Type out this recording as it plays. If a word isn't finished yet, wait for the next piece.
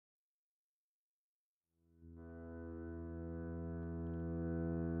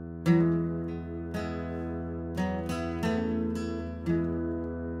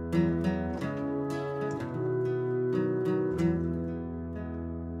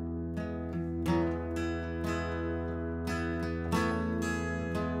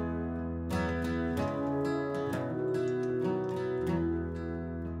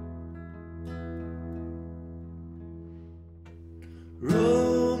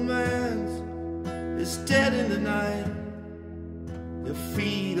dead in the night. Your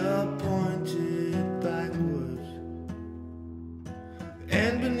feet are pointed backwards,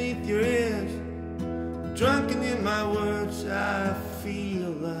 and beneath your ears, drunken in my words, I feel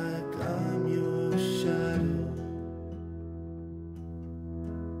like I'm your shadow.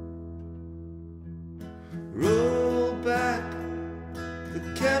 Roll back the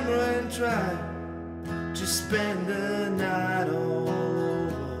camera and try to spend the night all over.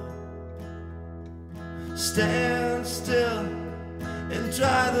 Stand still and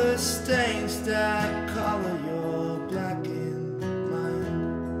dry the stains that color your blackened mind.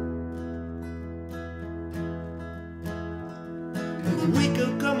 And we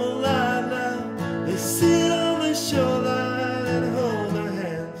could come alive now. They sit on the shoreline and hold their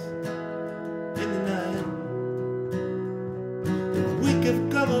hands in the night. And we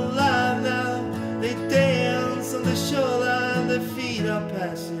could come alive now. They dance on the shoreline, their feet are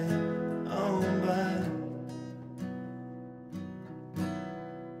passing on by.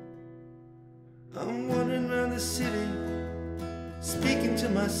 I'm wandering around the city, speaking to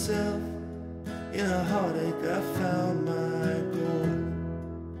myself. In a heartache I found my goal.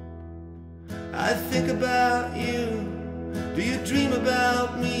 I think about you. Do you dream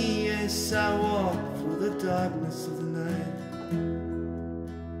about me as I walk through the darkness of the night?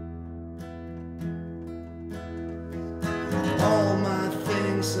 All my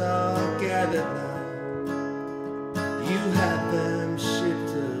things are gathered now. You had them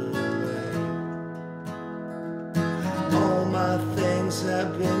shipped away. All my things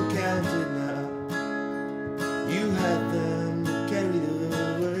have been counted now. You had them carried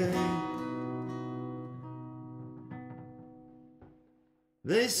away.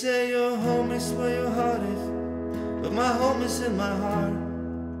 They say your home is where your heart is, but my home is in my heart.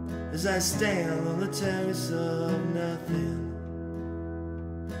 As I stand on the terrace of nothing,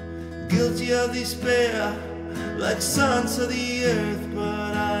 guilty of despair, like sons of the earth, but